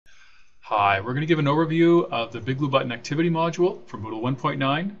Hi, we're going to give an overview of the BigBlueButton activity module for Moodle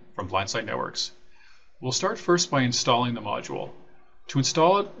 1.9 from Blindside Networks. We'll start first by installing the module. To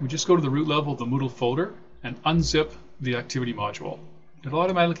install it, we just go to the root level of the Moodle folder and unzip the activity module. It'll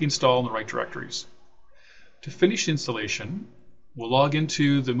automatically install in the right directories. To finish the installation, we'll log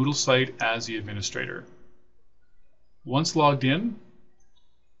into the Moodle site as the administrator. Once logged in,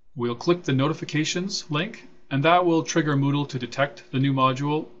 we'll click the notifications link, and that will trigger Moodle to detect the new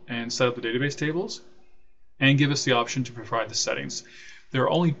module and set up the database tables and give us the option to provide the settings. There are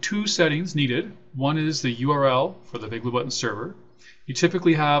only two settings needed. One is the URL for the BigBlueButton server. You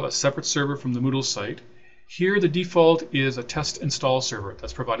typically have a separate server from the Moodle site. Here the default is a test install server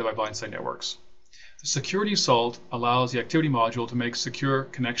that's provided by Blindside Networks. The security salt allows the activity module to make secure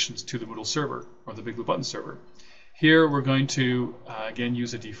connections to the Moodle server or the BigBlueButton server. Here we're going to again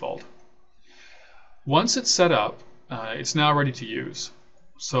use a default. Once it's set up, it's now ready to use.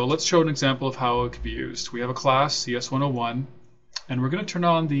 So let's show an example of how it could be used. We have a class, CS101, and we're going to turn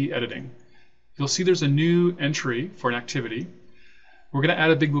on the editing. You'll see there's a new entry for an activity. We're going to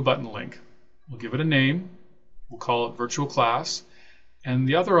add a BigBlueButton link. We'll give it a name. We'll call it virtual class. And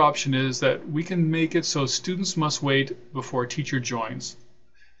the other option is that we can make it so students must wait before a teacher joins.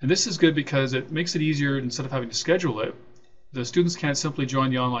 And this is good because it makes it easier. Instead of having to schedule it, the students can't simply join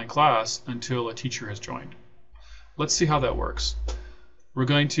the online class until a teacher has joined. Let's see how that works. We're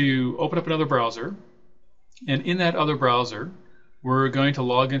going to open up another browser, and in that other browser we're going to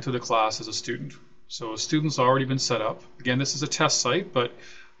log into the class as a student. So a student's already been set up. Again, this is a test site, but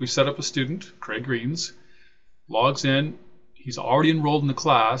we've set up a student, Craig Greens, logs in, he's already enrolled in the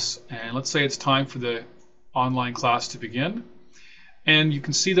class, and let's say it's time for the online class to begin. And you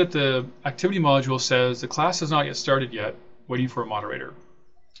can see that the activity module says the class has not yet started yet, waiting for a moderator.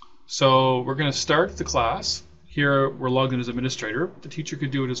 So we're going to start the class. Here we're logged in as administrator. The teacher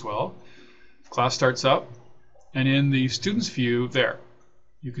could do it as well. The class starts up, and in the students view there,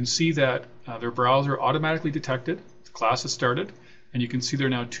 you can see that their browser automatically detected the class has started, and you can see there are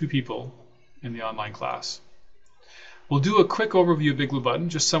now 2 people in the online class. We'll do a quick overview of BigBlueButton,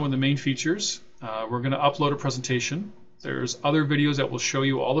 just some of the main features. We're going to upload a presentation. There's other videos that will show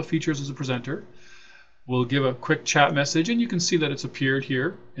you all the features as a presenter. We'll give a quick chat message, and you can see that it's appeared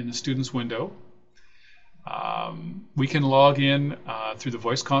here in the students window. We can log in through the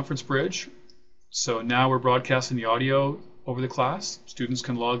voice conference bridge. So now we're broadcasting the audio over the class. Students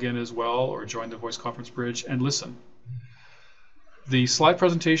can log in as well or join the voice conference bridge and listen. The slide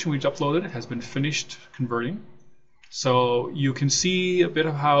presentation we've uploaded has been finished converting. So you can see a bit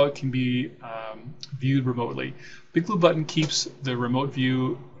of how it can be viewed remotely. BigBlueButton keeps the remote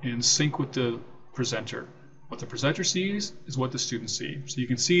view in sync with the presenter. What the presenter sees is what the students see. So you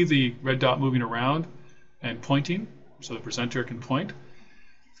can see the red dot moving around and pointing, so the presenter can point.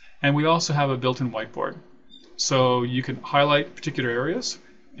 And we also have a built-in whiteboard. So you can highlight particular areas,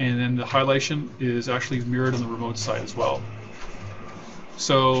 and then the highlighting is actually mirrored on the remote side as well.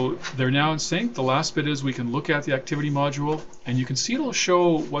 So they're now in sync. The last bit is we can look at the activity module, and you can see it'll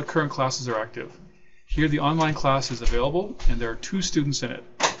show what current classes are active. Here the online class is available, and there are 2 students in it.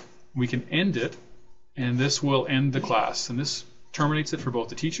 We can end it, and this will end the class, and this terminates it for both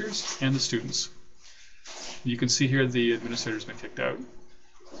the teachers and the students. You can see here the administrator's been kicked out,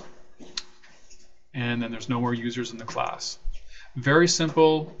 and then there's no more users in the class. Very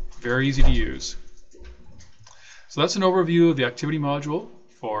simple, very easy to use. So that's an overview of the activity module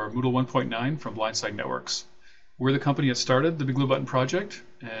for Moodle 1.9 from Blindside Networks. We're the company that started the BigBlueButton project,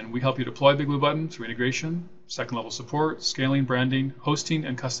 and we help you deploy BigBlueButton through integration, second-level support, scaling, branding, hosting,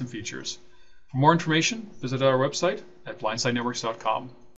 and custom features. For more information, visit our website at blindsidenetworks.com.